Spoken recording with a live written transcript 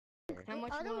How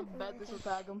much you want to bet this will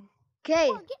tag him?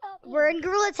 Okay, we're in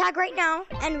gorilla tag right now,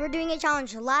 and we're doing a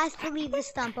challenge. Last to leave the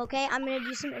stump, okay? I'm gonna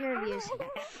do some interviews.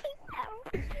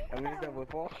 I mean, that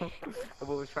before. The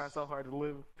boy was trying so hard to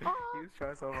live. He was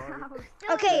trying so hard.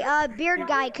 Okay, beard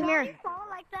guy, come here. Why fall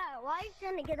like that? Why are you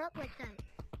trying to get up like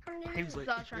that? He was like,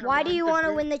 Why do you want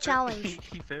to win the challenge?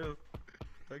 He failed.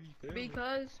 Like he failed.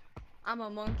 Because I'm a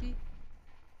monkey.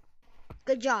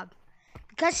 Good job.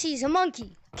 Because he's a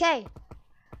monkey. Okay.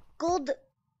 Gold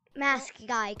mask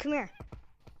guy, come here.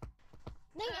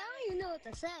 Dang, I don't even know what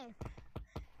to say.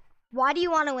 Why do you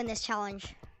want to win this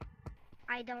challenge?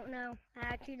 I don't know. I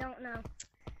actually don't know.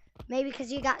 Maybe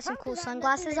because you got some cool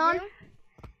sunglasses on?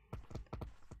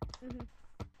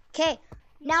 Okay,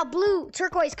 now blue,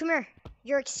 turquoise, come here.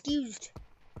 You're excused.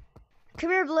 Come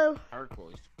here, blue.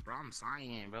 Turquoise. Bro, I'm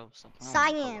cyan, bro.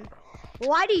 Cyan.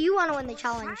 Why do you want to win the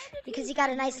challenge? Because you got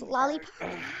a nice lollipop?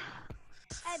 Hey,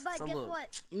 bud, So guess look,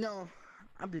 what? you know,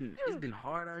 it's been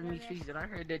hard on me streets, and I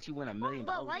heard that you win $1 million.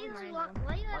 But why you Like,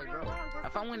 bro,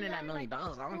 if I'm winning that $1 million, I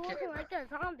don't care. Like a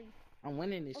zombie. I'm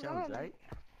winning this challenge, right?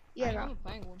 Yeah, I'm bro. a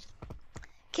penguin.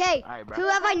 Okay, Alright, bro. who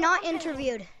have I not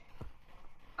interviewed?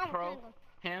 I'm a Pro. penguin.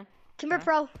 Him? Come here,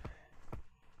 pro.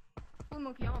 I'm a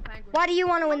monkey, I'm a penguin. Why do you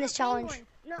want to win I'm a this challenge? penguin.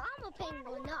 No, I'm a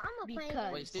penguin. No, I'm a Because.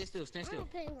 penguin. Wait, stand still, stand I'm still. a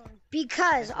penguin.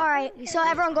 Because, alright, so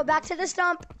everyone go back to the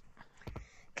stump.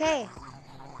 Okay.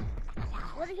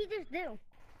 What did he just do?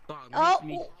 Dog, Oh,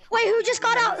 miss me. wait, who just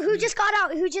got out? Who just got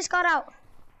out? Who just got out?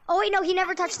 Oh, wait, no, he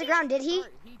never touched the ground, did he?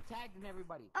 He tagged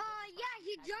everybody. Yeah,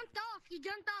 he jumped off. He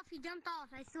jumped off. He jumped off.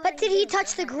 I swear. But did he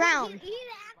touch the ground? He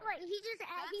didn't act like he just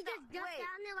jumped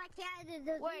down there like he had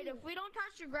to. Wait, if we don't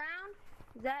touch the ground,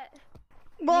 that...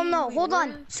 Well, no, hold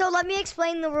on. So let me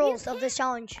explain the rules of this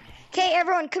challenge. Okay,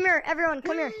 everyone, come here. Everyone,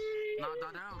 come here. No,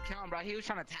 that don't count, bro. He was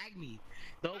trying to tag me.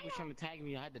 Dog was trying to tag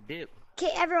me. I had to dip.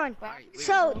 Okay, everyone.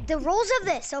 So the rules of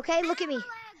this, okay? Look at me.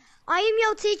 I am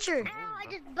your teacher. Ow, I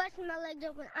just busted my legs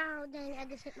open. Ow, dang, I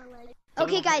just hit my leg.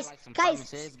 Okay, guys,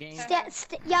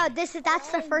 yeah,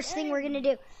 that's the first thing we're gonna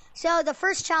do. So the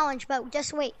first challenge, but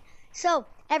just wait. So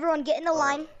everyone, get in the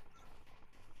line.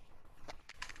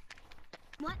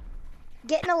 What?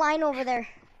 Get in a line over there.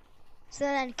 So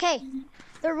then, okay,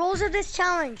 the rules of this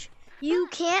challenge. You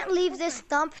can't leave this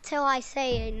stump till I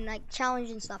say it, and like challenge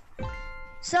and stuff.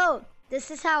 So this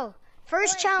is how.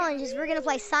 First challenge is we're gonna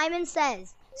play Simon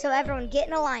Says. So everyone, get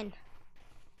in a line.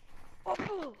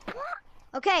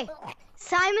 Okay,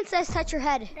 Simon Says, touch your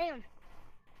head. Damn.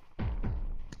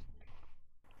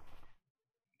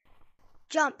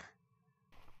 Jump.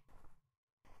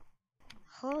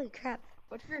 Holy crap.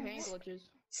 What's your hand glitches?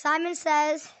 Simon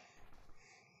Says,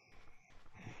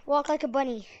 walk like a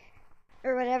bunny.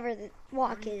 Or whatever the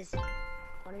walk is.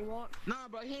 Bunny walk? Nah,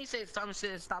 bro, he ain't said Simon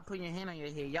said stop putting your hand on your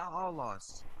head. Y'all all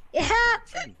lost. Yeah.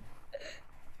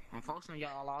 I'm focusing on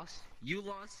y'all lost. You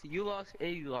lost,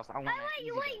 and you lost. I want Wait,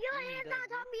 your hand's not on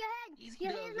top of your head.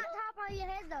 Your hand's not top of your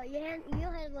head though.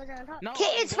 Your head was on top. No,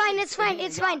 Okay, it's fine. It's fine.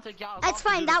 It's fine. That's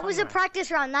fine. That was a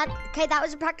practice round. That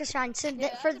was a practice round. So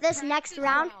for this next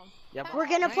round, we're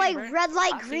gonna play red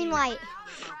light, green light.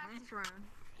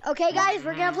 Okay, guys,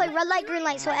 we're gonna play red light, green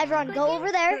light. So everyone, go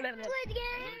over there.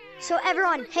 So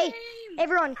everyone, hey,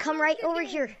 everyone, come right over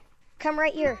here. Come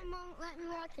right here. Mom won't let me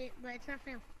watch it, but it's not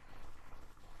fair.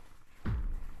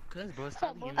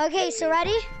 Okay, so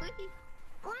ready?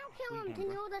 Oh, I don't kill him.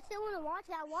 Can you that still want to watch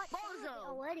that? Watch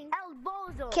a wedding.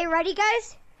 Bozo. Okay, ready,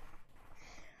 guys?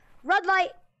 Red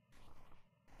light.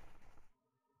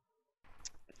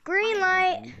 Green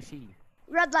light.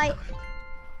 Red light.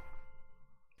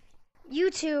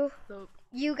 You two.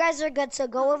 You guys are good, so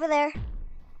go over there.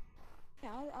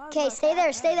 Okay, stay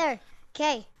there, stay there.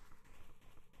 Okay.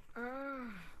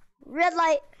 Red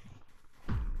light.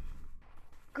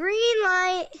 Green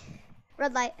light.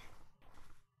 Red light.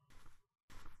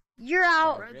 You're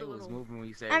out.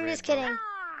 I'm just kidding.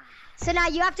 So now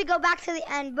you have to go back to the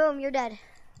end. Boom, you're dead.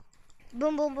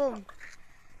 Boom, boom, boom.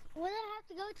 Where do I have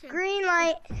to go to? Green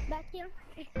light. Back here?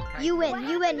 You win,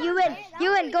 you win, you win.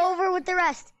 You win. Go over with the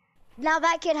rest. Now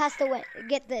that kid has to win.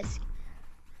 Get this.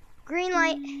 Green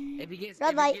light. If he gets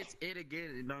red light. it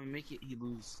again, it don't make it, he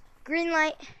lose. Green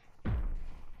light.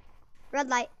 Red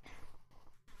light.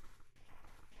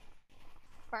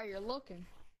 Why you're looking?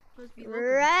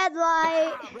 Red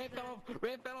light. Red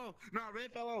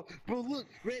fellow. Bro, look,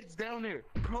 red's down there.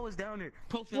 Pro is down there.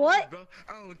 Pro fell What? off, bro.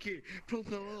 I don't care. Pro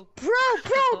fell off. Bro,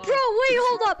 wait,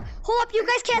 hold up. Hold up, you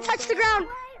guys can't touch the ground.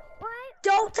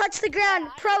 Don't touch the ground.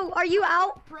 Pro, are you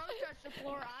out? Pro touched the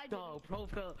floor, I did. Dog, Pro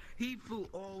fell. He flew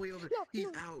all the way over. He's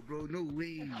out, bro. No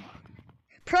way.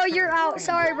 Pro, you're out.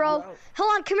 Sorry, bro.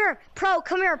 Hold on, come here. Pro,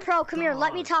 come here.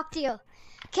 Let me talk to you.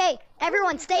 Okay,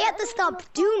 everyone, stay at the stump.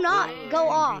 Do not go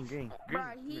off. Green. Bro,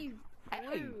 he's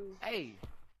blue. Hey,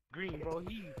 green, bro.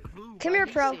 He blue. Come here,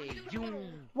 pro.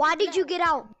 Why did you get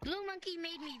out? Blue monkey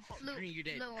made me flu. Green, you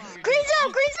dead. Green's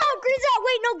out.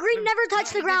 Wait, no, green never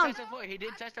touched the ground. He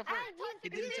did touch the foot. He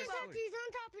didn't touch the foot. He's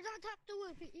on top of the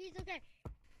roof. He's okay.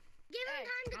 Give him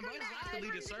time to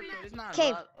come back.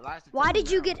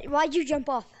 Okay, why'd you jump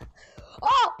off?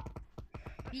 Oh!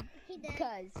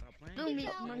 Because blue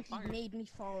monkey made me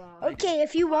fall off. Okay,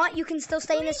 if you want, you can still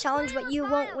stay in this challenge, but you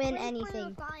won't win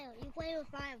anything. You play with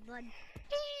fire, bud.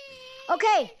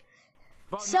 Okay,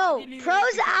 so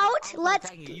pro's out.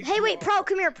 Hey, wait, pro,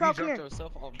 come here. Pro, come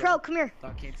here.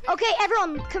 Okay,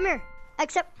 everyone, come here.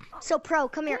 Pro,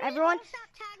 come here. Everyone,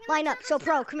 line up. So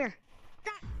pro, come here.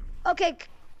 Okay,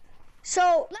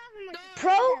 so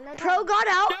pro got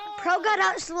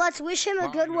out. So let's wish him a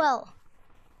goodwill.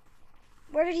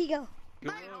 Where did he go?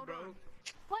 Goodwill, bro.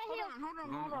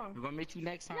 Hold on. We're gonna meet you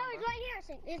next time. No, he's right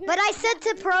here. But I said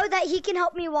to pro that he can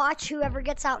help me watch whoever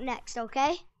gets out next.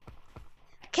 Okay.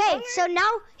 Okay, so now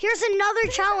here's another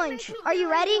challenge. Are you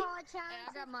ready?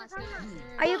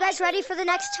 Are you guys ready for the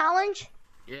next challenge?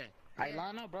 Yeah.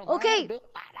 Okay.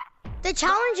 The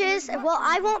challenge is, well,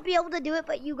 I won't be able to do it,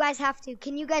 but you guys have to.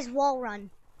 Can you guys wall run?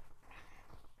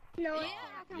 No.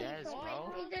 Yes,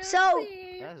 bro. So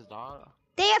Yes, dog.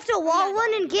 they have to wall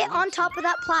run and get on top of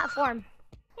that platform.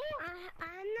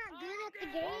 I'm not good at the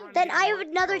game. Then I have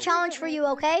another challenge for you,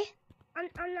 okay?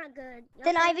 I'm not good.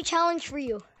 Then I have a challenge for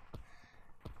you.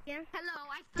 Yeah. Hello,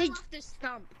 I fell off the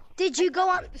stump. Did you go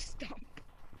on? The stump.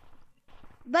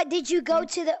 But did you go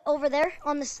to the over there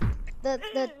on the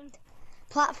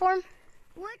platform?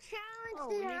 What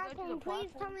challenge did happen? Please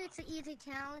tell me it's an easy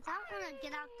challenge. I want to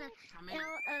get out the.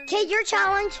 Okay, your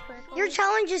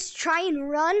challenge is try and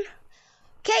run.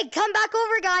 Okay, come back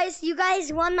over, guys. You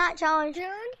guys won that challenge.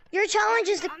 Your challenge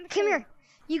is to come here.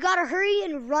 You gotta hurry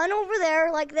and run over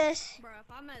there like this. Bro,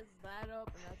 if I mess that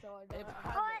up and that's all I got.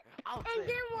 And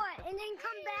then what? And then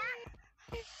come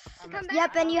back?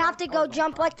 Yep, and you have to go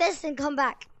jump like this and come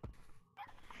back.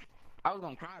 I was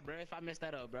gonna cry, bro, if I messed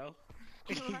that up, bro.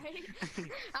 Right?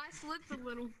 I slipped a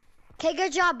little. Okay,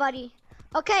 good job, buddy.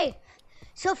 Okay,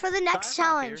 so for the next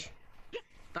challenge.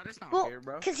 Well,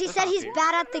 because he said he's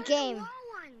bad at the game.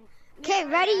 Okay,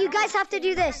 ready? You guys have to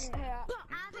do this. I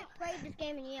haven't played this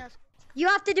game in years. You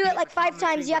have to do it like 5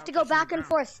 times. You have to go back and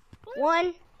forth.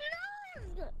 1.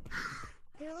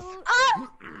 Oh!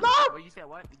 No! You said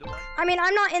what? I mean,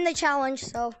 I'm not in the challenge,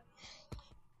 so.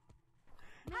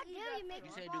 How dare you make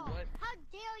him fall? How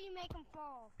dare you make him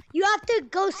fall? You have to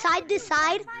go side to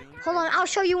side. Hold on, I'll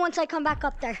show you once I come back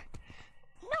up there.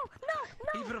 No.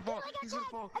 He's gonna fall. He's gonna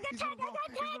fall. I got tagged,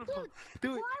 dude.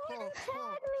 Do it. Why would you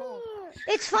tag me?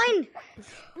 It's fine.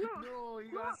 No,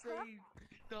 you gotta save.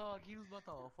 Dog, he was about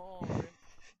to fall, man.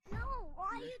 No,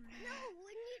 when you do,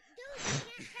 you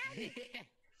can't tag me.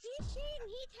 He's cheating.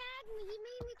 He tagged me. He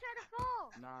made me try to fall.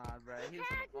 Nah, bro. He was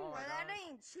gonna fall. That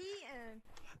ain't cheating.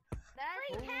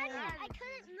 He tagged me. I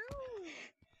couldn't move.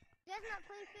 You guys not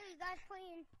playing fair. You guys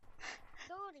playing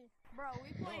dirty. Bro,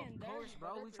 we playing dirty.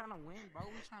 Bro, we trying to win, bro.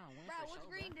 We trying to win. Bro, what's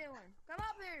Green doing? Come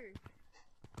up here.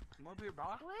 Come up here,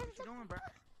 bro. What you doing, bro?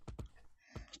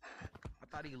 I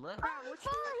thought he left. He's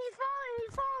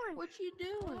falling. What you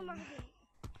doing? I'm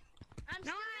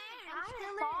still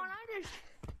in.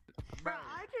 Bro,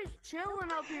 I just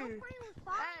chilling up here.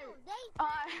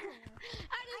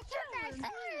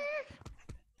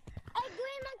 Hey,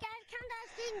 Green Monkey, I count that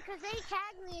cheating because they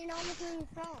tagged me and almost made me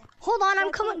fall. Hold on,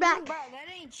 I'm coming back. Bro, that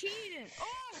ain't cheating.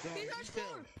 Oh, he got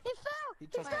scored. He fell.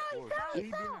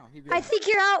 He fell. I think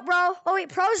you're out, bro. Oh wait,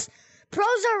 pro's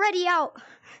already out.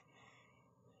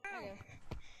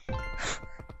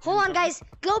 Hold on, guys.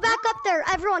 Go back up there.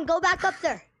 Everyone, go back up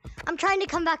there. I'm trying to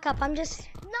come back up. I'm just.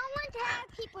 No one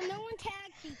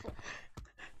tag people.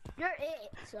 You're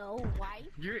it, so why?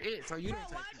 You're it, so you don't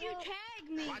tag Why'd you tag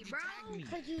me, bro?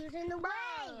 Because you was in the way.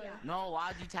 No,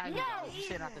 why'd you tag me, bro? You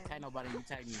said not to tag nobody, you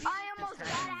tagged me. I almost got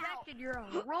infected. You're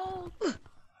on a roll.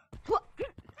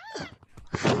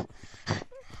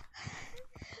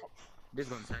 This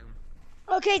gonna tag him.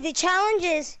 Okay, the challenge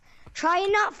is try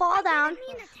and not fall down,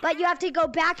 but you have to go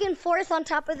back and forth on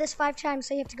top of this 5 times.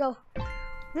 So you have to go.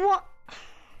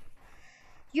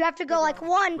 You have to go like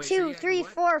 1, 2, 3,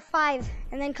 4, 5,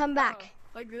 and then come back.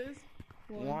 Like this?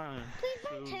 1, Please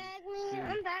don't tag me.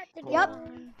 I'm back to 4, Yep.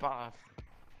 5.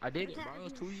 I did it, bro. It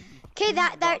was too easy. Okay,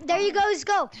 there you guys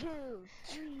go. 2,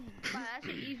 3. That's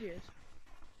the easiest.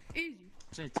 Easy.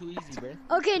 It's too easy, bro.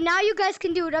 Okay, now you guys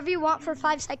can do whatever you want for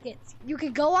 5 seconds. You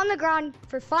can go on the ground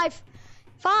for 5,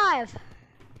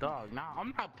 Dog, nah,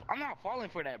 I'm not falling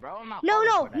for that, bro. I'm not. No, falling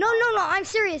no, for that, no, dog. no, no. I'm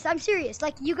serious. I'm serious.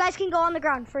 Like, you guys can go on the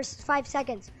ground for 5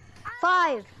 seconds.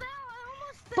 5,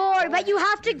 4, but you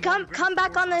have to come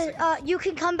back on the. You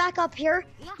can come back up here.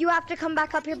 You have to come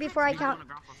back up here before I count.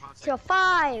 So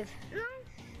 5,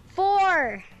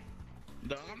 4,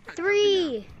 Dog, I'm not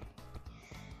 3,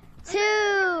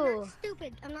 2,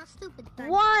 I'm not stupid.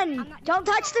 1. Don't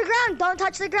touch the ground. Don't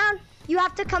touch the ground. You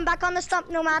have to come back on the stump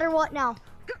no matter what now.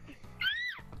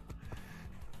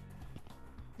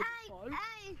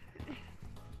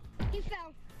 He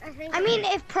fell. I mean,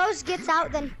 if pros gets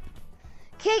out, then.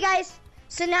 Okay, guys.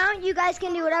 So now you guys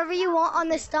can do whatever you want on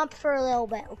the stump for a little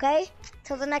bit, okay?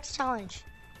 Till the next challenge.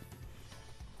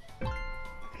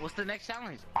 What's the next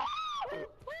challenge?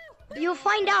 You'll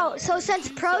find out. So since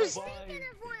pros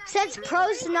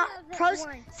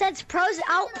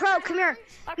out pro, come here.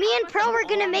 Me and pro are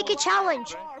gonna make a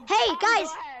challenge. Hey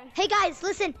guys,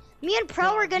 listen. Me and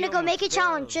pro are gonna go make a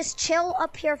challenge. Just chill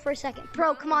up here for a second.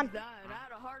 Pro, come on.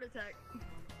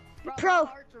 Pro.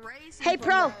 Hey,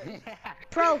 pro.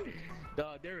 Pro.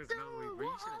 Dog, there is no way, bro.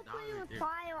 You should have died right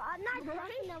there. I'm not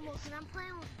playing no more because I'm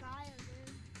playing with fire,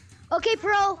 dude. Okay,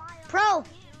 pro. Pro.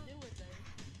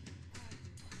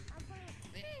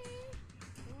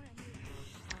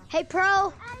 Hey, pro.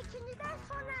 Hey, can you guys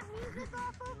turn that music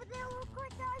off over there real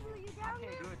quick, guys? Are you I down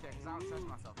can't there? do it there because I don't trust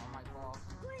myself. I might fall.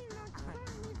 Please, turn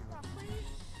the music off, please.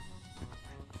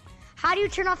 How do you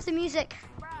turn off the music?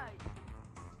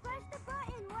 Press the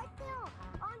button right there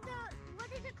on the,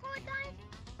 what is it called, guys?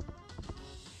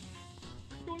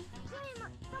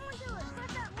 Someone do it.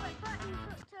 Press that button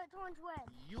to turn red.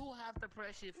 You have to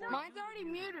press it for Mine's already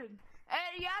muted.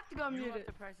 Hey, you have to go You mute have it.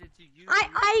 to press it to you.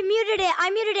 I muted it. I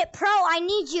muted it. Pro, I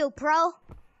need you, pro.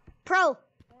 Pro.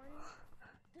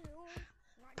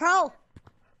 Pro. Oh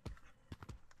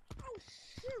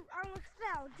shoot, I almost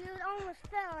fell, dude. I almost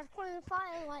fell. I was playing the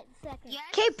firelight a second.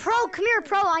 Okay, pro, come here,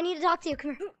 pro. I need to talk to you.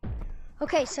 Come here.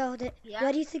 Okay, so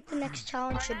what do you think the next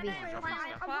challenge should be? I'm playing with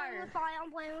fire.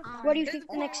 I'm playing with fire. What do you think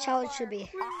the next challenge should be?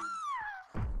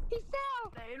 He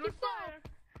fell. Stay with fire.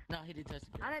 No, he didn't touch it.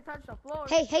 I didn't touch the floor.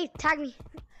 Hey, tag me.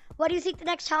 What do you think the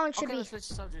next challenge should Okay, be? let's switch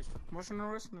subjects. Motion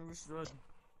and wrestling.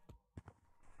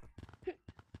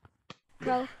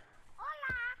 Pro.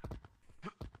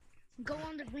 Go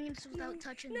on the ramps without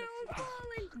touching the floor.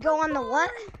 Go on the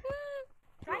what?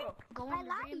 Go on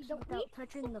the ramps without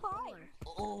touching the floor.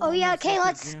 Oh yeah, okay,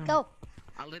 let's go.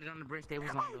 I lit it on the bridge they was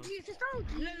on though. Jesus,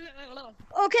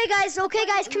 Okay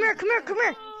guys, come here.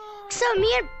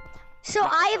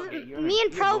 Me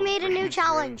and Pro made a new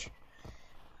challenge.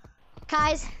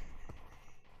 Guys,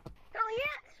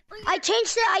 I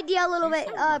changed the idea a little bit,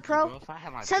 Pro.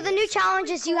 So the new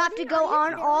challenge is you have to go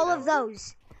on all of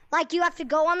those. Like you have to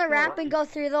go on the ramp and go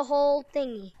through the whole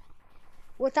thingy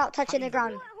without touching the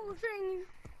ground.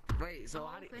 Wait, so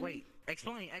wait,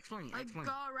 explain. Like, go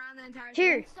around the entire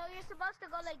Here. So you're supposed to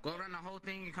go like Go around the whole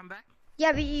thing and come back?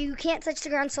 Yeah, but you can't touch the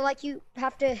ground, so like you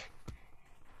have to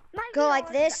go like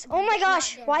this. Oh my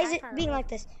gosh, why is it being like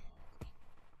this?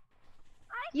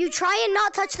 You try and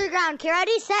not touch the ground. Okay,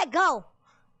 ready, set, go.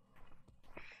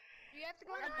 You have to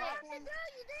go What on do the I have to platform. do?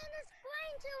 You didn't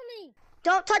explain to me.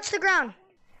 Don't touch the ground.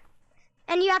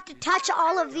 And you have to touch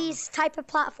all of these type of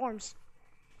platforms.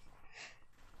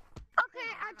 Okay,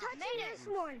 I'm touching this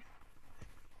one.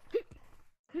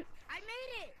 I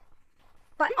made it.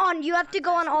 But you have to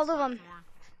go on all of them.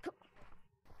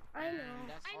 I know.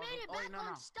 I made it back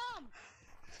on stump.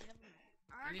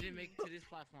 I need to make it to this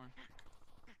platform.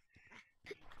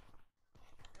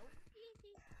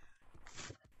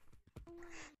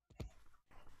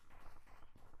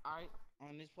 Alright,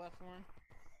 on this platform.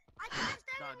 I touched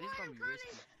Dog, this is gonna be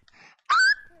risky.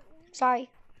 Sorry.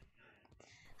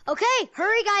 Okay,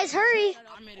 hurry guys, hurry.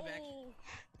 I made it back.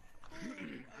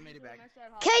 I made it back.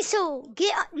 Okay, so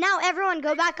now everyone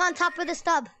go back on top of the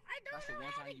stub. I That's the don't know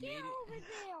one how time to you get made it. over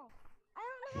there. I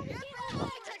don't know how to get over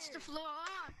I touched the floor.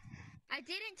 I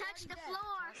didn't touch the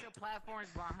floor. Touch your platforms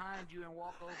behind you and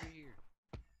walk over here.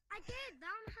 I did. I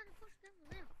don't know how to push them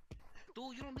around.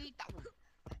 Dude, you don't need that one.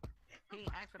 He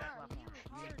ain't asked for that platform.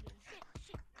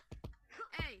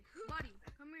 Hey, buddy,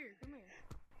 come here. Come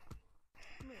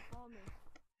here, follow me.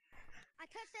 I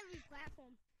touched every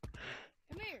platform.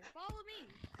 Come here, follow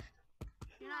me.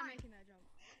 You're not making that jump.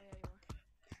 Oh,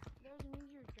 yeah, you are. That was an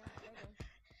easier jump. Okay.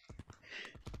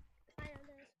 I know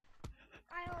this.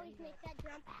 I always make that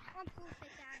jump. I'm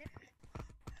perfect at it.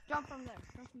 Jump from there.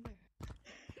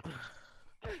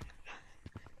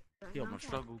 Yo, my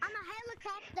struggle. I'm a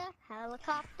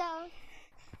helicopter.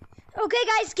 Okay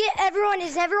guys,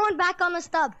 is everyone back on the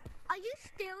stub? Are you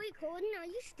still recording?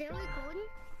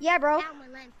 Yeah, bro. Down my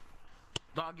lens.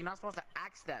 Dog, you're not supposed to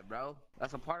ask that, bro.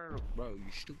 That's a part of, bro.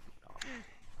 You stupid,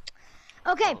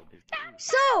 dog. Okay,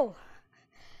 so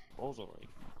Balls already.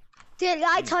 did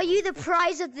I tell you the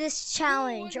prize of this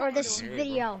challenge or this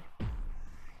video?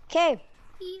 Okay,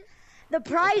 the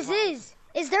prize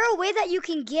is there a way that you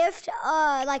can gift,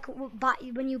 like,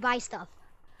 when you buy stuff?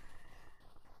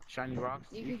 Shiny rocks?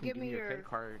 You can give me your credit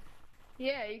card.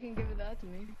 Yeah, you can give that to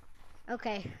me.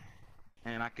 Okay.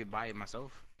 And I could buy it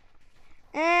myself.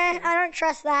 I don't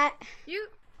trust that.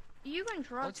 You can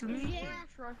trust What you mean? Yeah.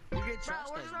 You can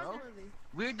trust us, bro.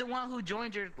 We're the one who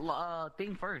joined your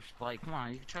thing first. Like, come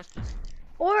on, you can trust us.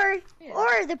 Or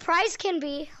the prize can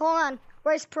be, hold on,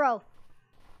 where's Pro?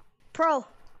 Pro.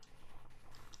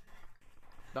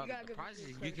 Dog, the prize is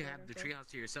you can have the treehouse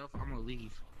to yourself. I'm gonna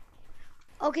leave.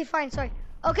 Okay, fine, sorry.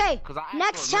 Okay,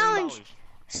 next challenge.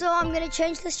 So I'm gonna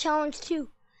change this challenge too.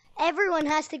 Everyone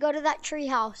has to go to that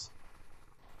treehouse.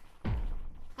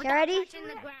 You ready?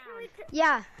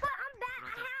 Yeah. But I'm back.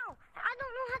 How? I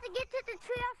don't know how to get to the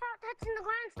treehouse without touching the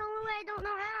ground. It's the only way I don't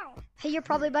know how. Hey, you're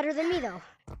probably better than me though.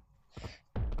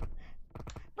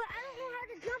 But I don't know how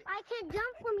to jump. I can't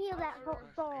jump from here that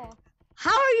far.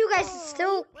 How are you guys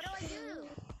still? What do I do?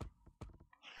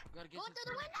 Go through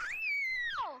the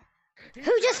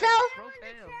window. Who just fell?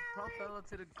 Pro fell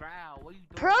to the ground. What are you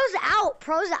doing? Pro's out.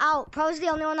 Pro's out. Pro's the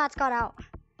only one that's got out.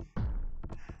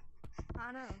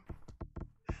 I know.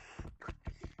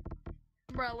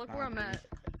 Bro, look where I'm at.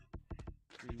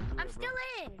 I'm still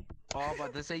in. Oh, I'm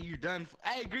about to say you're done.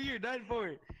 Hey, Green, you're done for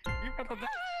it. You're about to die.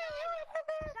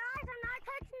 Guys, I'm not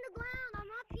touching the ground. I'm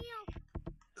up here.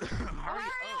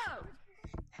 Hurry up.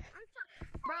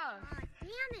 Bro,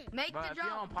 Damn it. make Bro, the if you're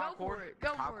on jump. Go for popcorn, it. Go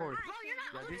for popcorn. it. Bro, you're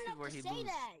not Yeah, old this is enough where to he say lose.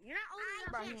 that. You're not old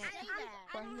enough Bro, to he say ain't-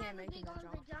 that. bro, I he don't ain't have a making big that arm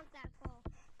to jump. jump that far.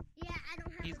 Yeah, I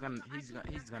don't have He's a gonna big make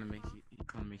it. He's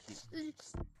gonna make it.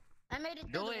 I made it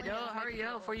through Do the it, window. hurry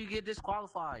up before you get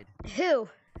disqualified. Who?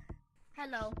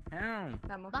 Hello. Him.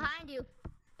 Behind you.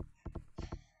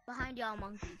 Behind y'all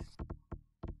monkeys.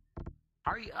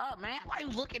 Hurry up, man. Why are you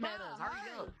looking at us?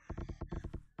 Hurry up.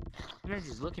 You're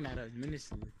just looking at us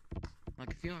menacingly.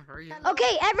 Like, if you don't hurry up.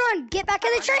 Okay, everyone, get back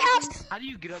in the treehouse. How do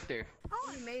you get up there?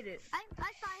 Oh, you made it. I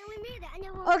finally made it. I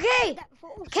never Okay. did that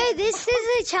before. Okay, this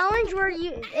is a challenge where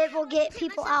it will get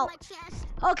people out.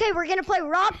 Okay, we're gonna play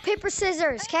rock, paper,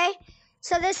 scissors, okay?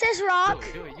 So this is rock.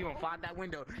 Do it. You gonna fly out that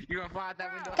window. You're gonna fly out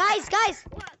that window. Guys.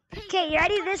 Okay, you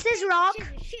ready? This is rock.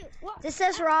 This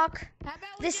is rock. How about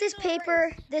we This just is do a paper.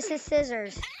 race? This is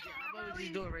scissors. How about we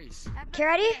just do a race? Okay,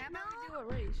 ready? How about we do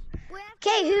a race?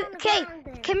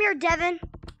 Okay, come here, Devin.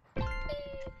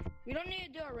 We don't need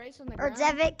to do a race on the Or ground.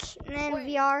 Devik, and then Wait.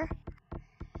 VR.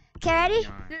 Okay, ready?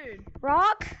 Dude.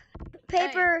 Rock,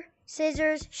 paper,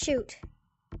 scissors, shoot.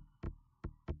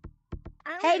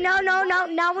 Hey, no,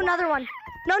 now another one.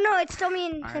 No, it's still me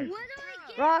and him.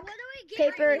 Rock,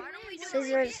 paper,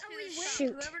 scissors,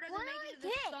 shoot. Whoever doesn't make it to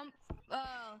the stump,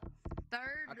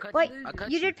 third. Wait, I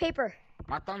cut you did paper.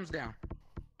 My thumb's down.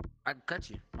 I cut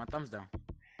you. My thumb's down.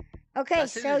 Okay,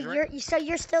 That's so scissors, right?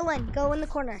 you're still in. Go in the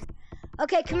corner.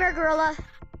 Okay, come here, gorilla.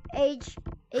 Age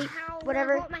 8,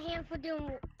 whatever. My hand for doing.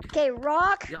 Okay,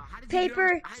 rock, Yo, how did you paper,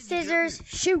 get up- how did you get up scissors,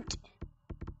 shoot.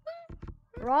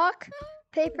 Rock,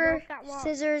 paper, Broke that rock.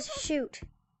 scissors, shoot.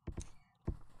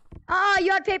 Ah,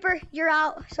 you had paper. You're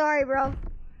out. Sorry, bro.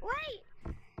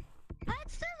 Wait.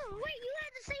 That's still. Wait, you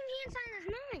had the same hand sign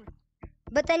as mine.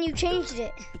 But then you changed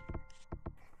it.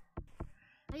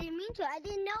 I didn't mean to. I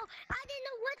didn't know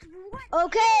what.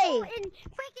 Okay. And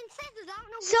freaking scissors. I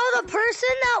don't know. So the person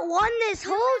that won this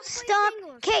whole stump.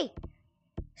 Okay.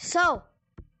 So,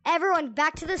 everyone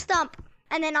back to the stump,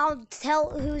 and then I'll tell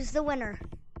who's the winner.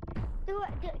 Can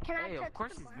I Hey, touch of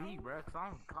course the it's ground? me, bro. Cause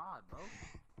I'm God, bro.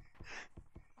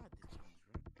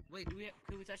 Wait,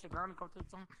 can we touch the ground and come to the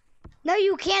song? No,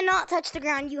 you cannot touch the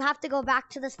ground. You have to go back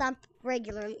to the stump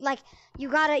regularly. Like, you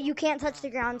can't touch the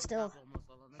ground still. Almost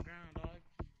fell on the ground, dog.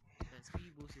 That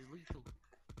speed boost is lethal.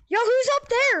 Yo, who's up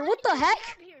there? What the heck?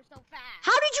 Get up here so fast.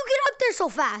 How did you get up there so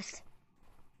fast?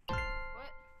 What?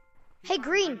 Hey,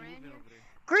 Green. Moving over there.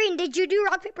 Green, did you do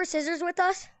rock, paper, scissors with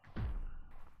us?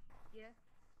 Yeah.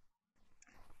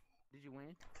 Did you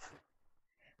win?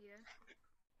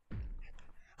 Yeah.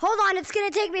 Hold on, it's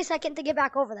gonna take me a second to get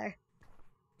back over there.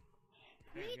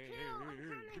 Me too. I'm coming.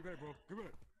 Get back, bro. Get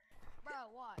back. Bro,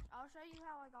 watch. I'll show you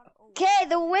how I got it over. Okay,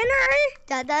 the winner.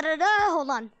 Hold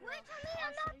on. Wait for me.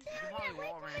 I'm not You there probably yet. Wait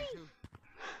wall for ran me. too.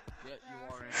 Yeah, you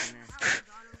wall ran in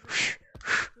there.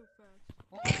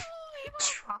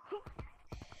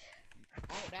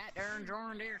 Oh, that darn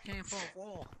Jordan there came from a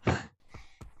wall.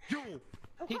 Yo!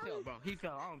 He fell, bro. He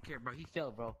fell. I don't care, bro. He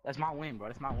fell, bro. That's my win, bro.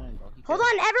 That's my win, bro. He Hold fell.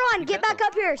 on, everyone, You get better. back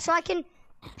up here so I can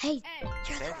Hey,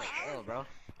 bro.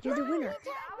 you're the winner. He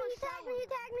tagged me.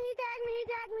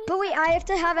 But wait, I have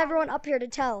to have everyone up here to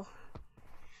tell.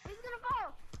 He's gonna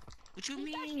fall. What you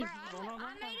mean?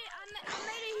 I made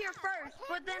it here first,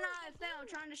 but then I failed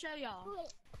trying to show y'all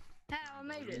how I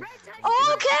made it.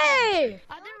 Okay!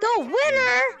 The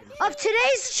winner of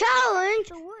today's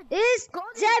challenge is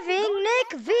Devin Nick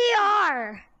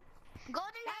VR.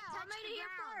 Golden Head I made it here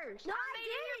first. No,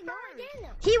 I didn't.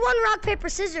 He won rock, paper,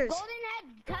 scissors. Golden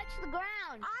Head touched the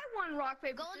ground. I won rock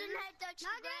paper. Golden Head touched the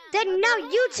ground. Then now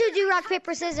you two do rock,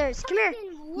 paper, scissors. Come here.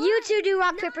 You two do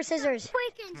rock, paper, scissors.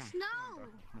 Freaking snow.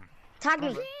 Tag me.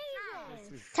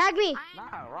 Jesus. Tag me.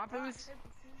 Nah, rock, paper,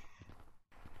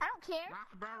 I don't care.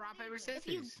 rock, paper, If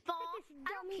you scissors. fall,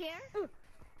 I don't care.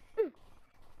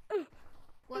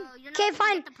 Well, you're not Okay, gonna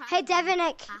fine. get the prize. Hey, Devin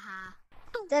Nick. Haha.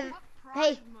 Dev,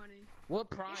 hey. Money. What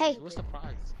prize? Hey. What's the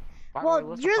prize? By the Well, way,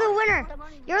 what's you're the prize?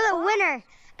 winner. You're the winner.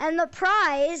 And the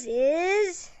prize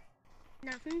is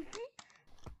Nothing.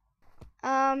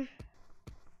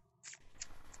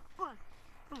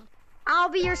 I'll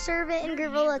be your servant in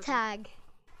Gorilla Tag.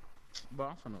 Bro,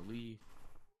 I'm finna leave.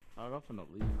 I'm finna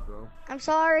leave, bro. I'm There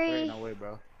sorry. ain't no way,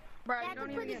 bro. Bro, you That's a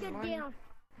don't even pretty get good money. deal.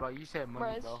 Bro, you said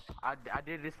money, Bro, bro. I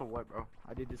did this for what, bro?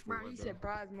 I did this for Bro, what, you bro? said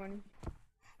prize money.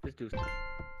 Let's do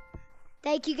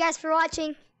Thank you guys for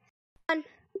watching.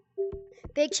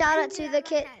 Big shout out to the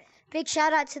kid. Big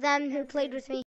shout out to them who played with me.